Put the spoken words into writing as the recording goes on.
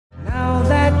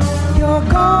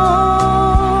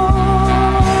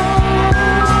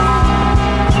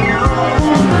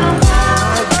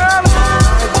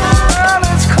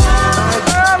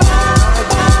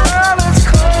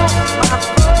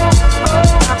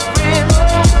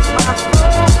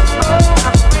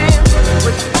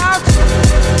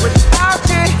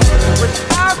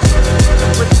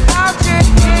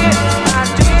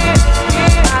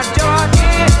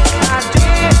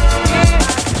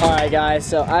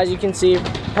so as you can see,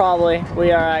 probably,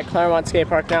 we are at Claremont Skate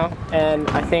Park now, and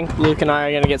I think Luke and I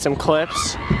are gonna get some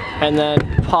clips, and then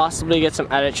possibly get some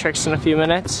edit tricks in a few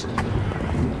minutes.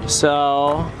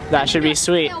 So, that should be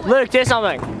sweet. Luke, do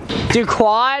something. Do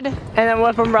quad, and then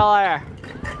whip umbrella air.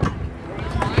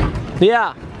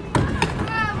 Yeah.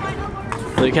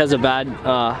 Luke has a bad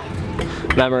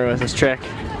memory with this trick.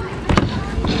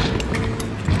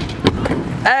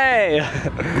 Hey!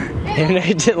 And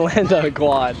I didn't land on a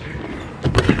quad.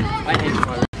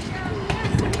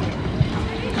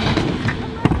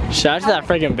 Shout out to that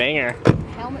friggin' banger.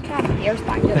 Helmet trap, air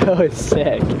spike. That was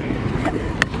sick.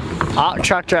 Oh,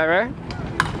 truck driver.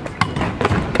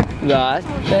 That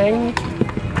thing.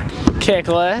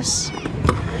 Kickless.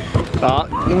 Oh,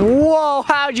 whoa,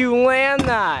 how'd you land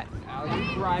that?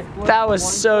 That was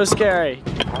so scary.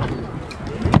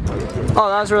 Oh,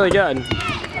 that was really good.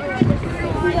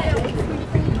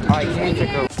 Alright, can you take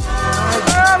a...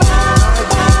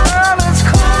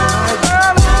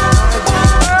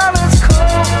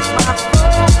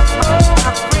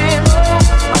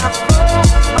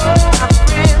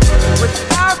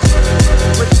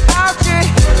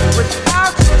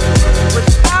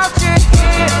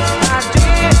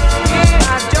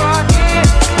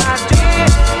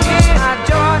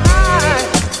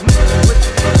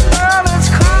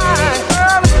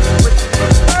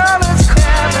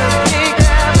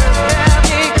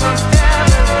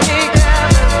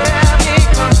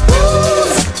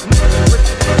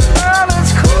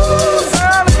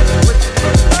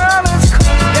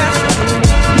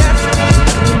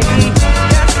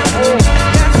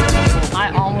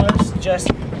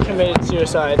 Committed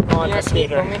suicide on a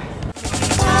skater.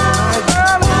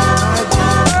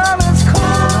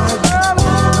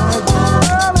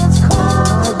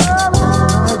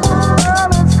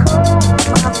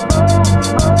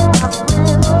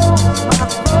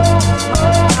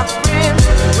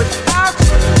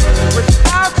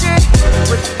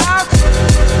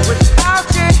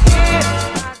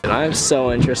 I'm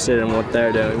so interested in what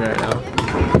they're doing right now.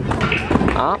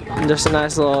 Oh, just a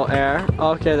nice little air.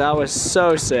 Okay, that was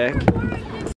so sick.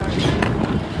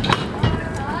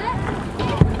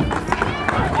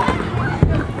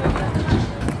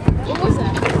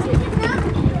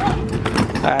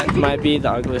 That might be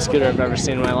the ugliest scooter I've ever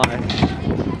seen in my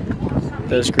life.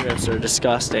 Those grips are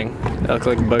disgusting. They look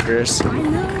like boogers.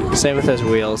 Same with his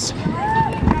wheels.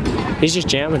 He's just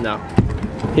jamming though.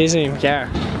 He doesn't even care.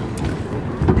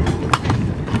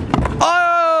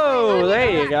 Oh, there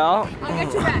you go.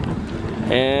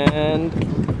 And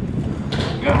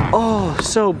oh,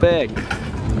 so big.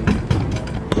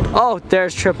 Oh,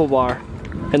 there's triple bar.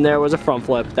 And there was a front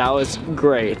flip. That was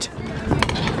great.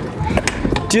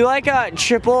 Do you like a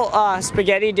triple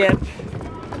spaghetti dip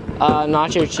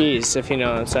nacho cheese, if you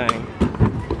know what I'm saying?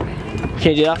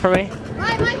 Can you do that for me?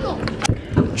 Hi, Michael.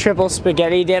 Triple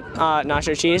spaghetti dip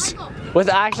nacho cheese. With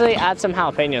actually add some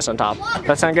jalapenos on top.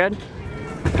 That sound good?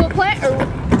 Foot plant or?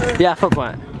 Yeah, foot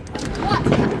plant. What?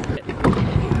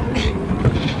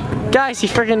 Guys, he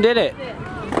freaking did it.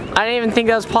 I didn't even think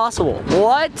that was possible.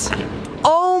 What?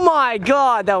 Oh my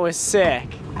god, that was sick.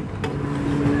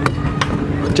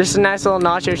 Just a nice little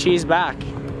nacho cheese back.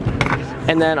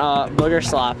 And then booger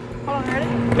slap. Hold on, ready?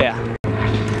 Yeah.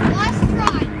 Last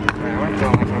try.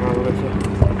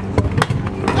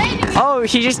 Oh,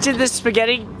 he just did this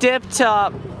spaghetti dip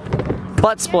to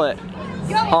butt split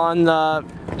on the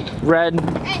red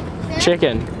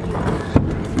chicken.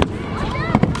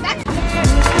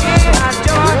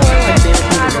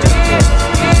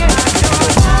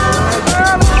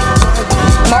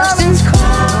 Marston,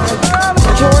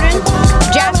 Jordan,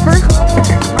 Jasper.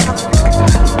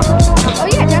 Oh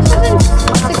yeah, Jasper's in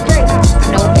 6th grade.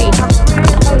 No, 8.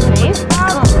 Oh, his name?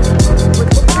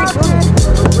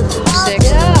 Six.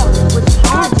 Yeah.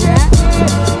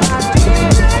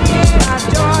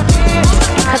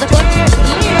 Has a flip?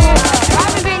 I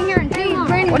haven't been here in 2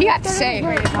 years. What do you have to say? I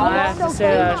have to say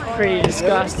that was pretty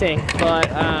disgusting, but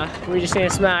we just need to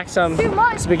smack some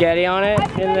spaghetti on it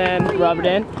and then rub it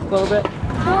in a little bit.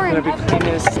 I'm gonna be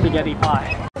cleaning this spaghetti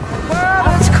pie.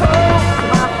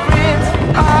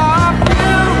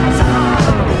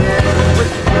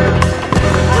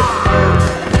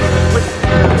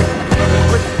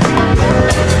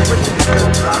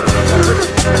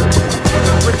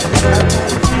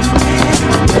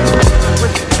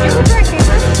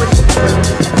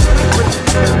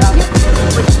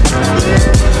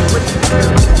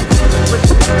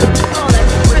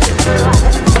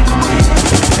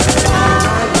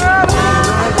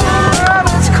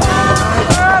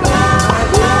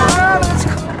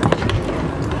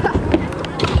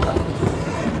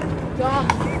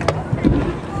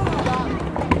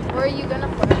 gonna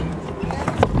flare.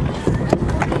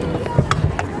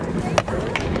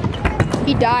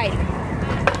 He died.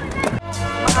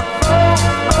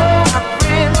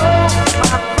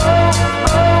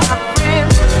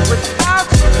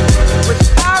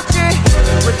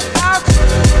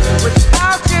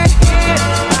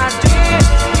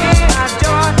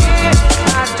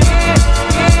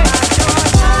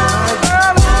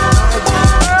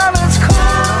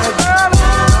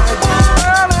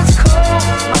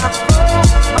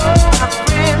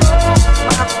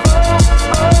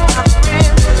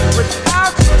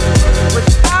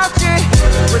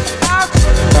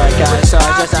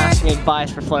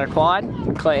 Advice for flare quad.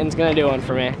 Clayton's gonna do one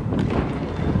for me.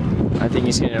 I think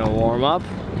he's gonna warm up.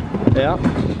 Yeah.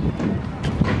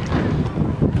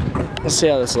 Let's see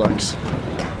how this looks.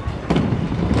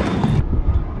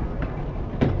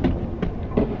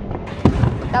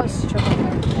 That was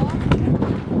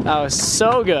triple. That was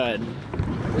so good.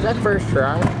 Was that first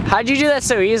try? How'd you do that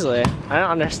so easily? I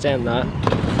don't understand that.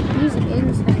 He's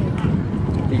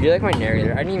insane. Dude, you're like my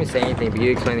narrator. I didn't even say anything, but you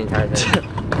explained the entire thing.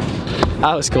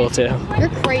 That was cool too. You're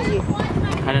crazy.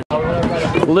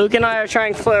 Luke and I are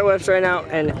trying flare whips right now,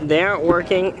 and they aren't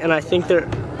working, and I think they're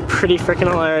pretty freaking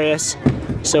hilarious.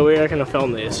 So we are gonna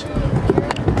film these.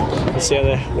 Let's see how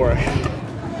they work.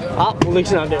 Oh, Luke's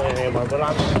not doing it anymore, but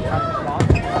I'm.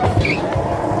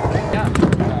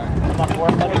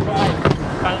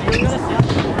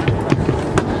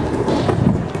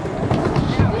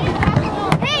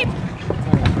 Hey!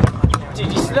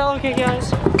 Did you see that? Okay,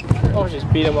 guys. Oh,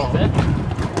 just beat him up.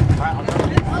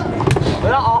 Was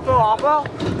that Oppo?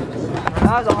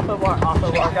 That was Oppo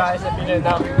bar, guys, if you didn't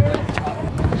know.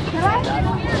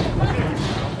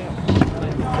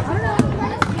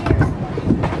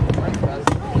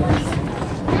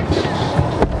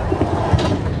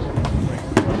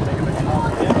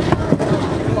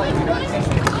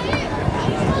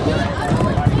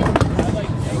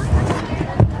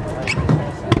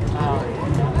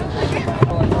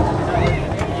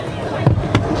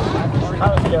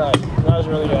 That was good. That was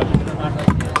really good.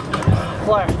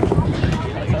 Flare.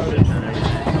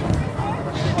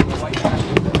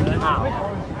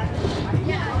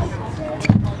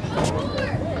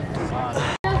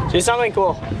 Do something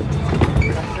cool.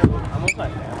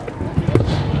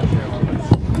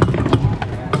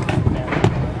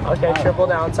 Okay, triple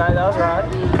downside. That was right.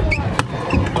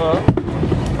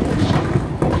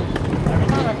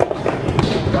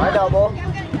 Right double.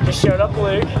 Just showed up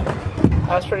Luke.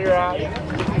 That's pretty rad.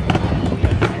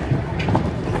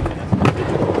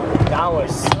 That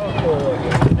was so cool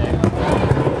looking. That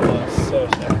was so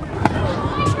sick.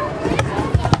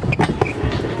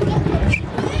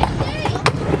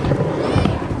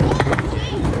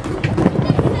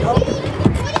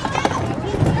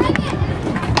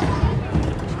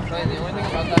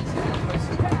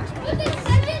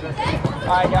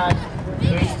 Alright guys,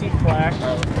 Boosty Flare.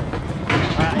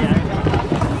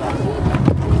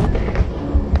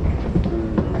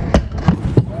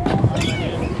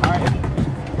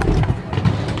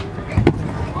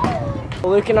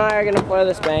 Luke and I are gonna flare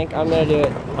this bank. I'm gonna do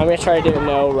it. I'm gonna try to do it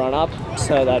no run up,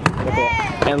 so that's pretty cool.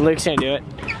 And Luke's gonna do it.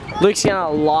 Luke's getting a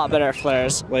lot better at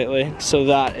flares lately, so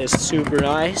that is super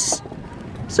nice.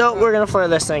 So we're gonna flare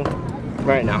this thing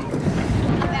right now.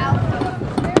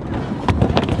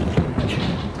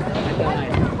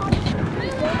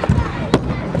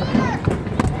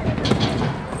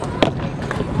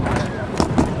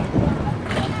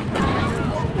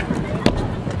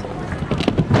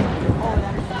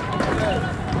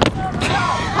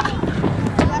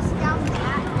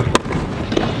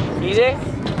 Easy?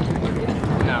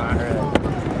 No, not really.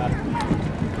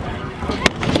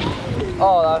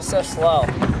 Oh, that was so slow.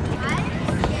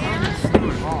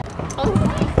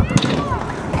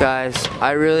 Guys,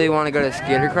 I really want to go to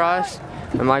skater cross,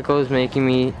 and Michael is making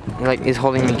me, is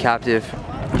holding me captive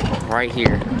right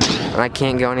here. And I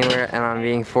can't go anywhere, and I'm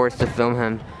being forced to film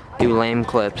him do lame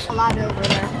clips. A lot over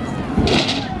there.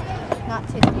 Not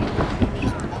too deep.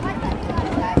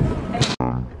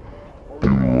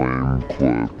 Lame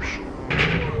clips.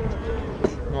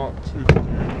 Not too.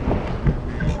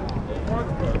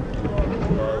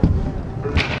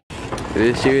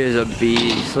 This dude is a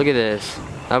beast. Look at this.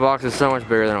 That box is so much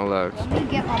bigger than it looks. Let me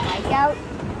get my bike out.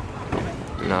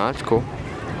 No, that's cool. Okay.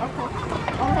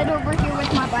 I'll head over here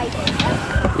with my bike.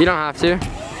 You don't have to.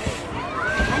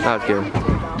 That's good.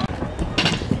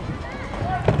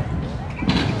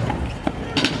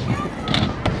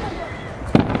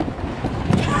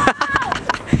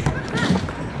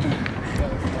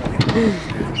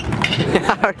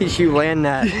 How did you land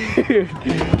that?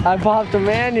 I popped a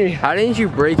manu. How didn't you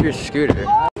break your scooter?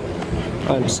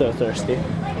 I'm so thirsty.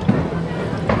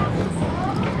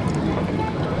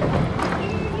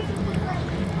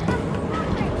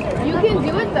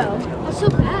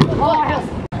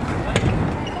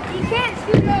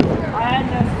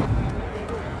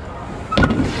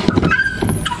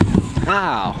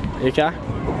 Ow. You okay?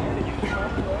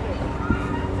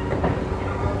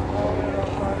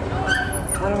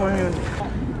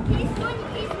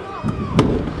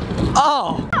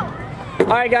 Oh!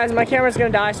 Alright guys, my camera's gonna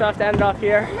die, so I have to end it off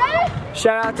here.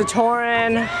 Shout out to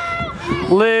Torin,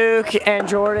 Luke, and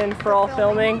Jordan for all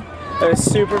filming. It was a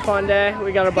super fun day.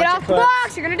 We got a bunch of clips. Get off the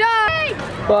box, you're gonna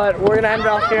die! But we're gonna end it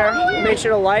off here. Make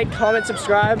sure to like, comment,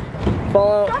 subscribe.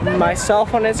 Follow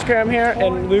myself on Instagram here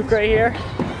and Luke right here.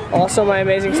 Also my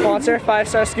amazing sponsor, 5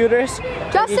 Star Scooters.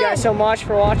 Thank you guys so much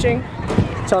for watching.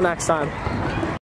 Until next time.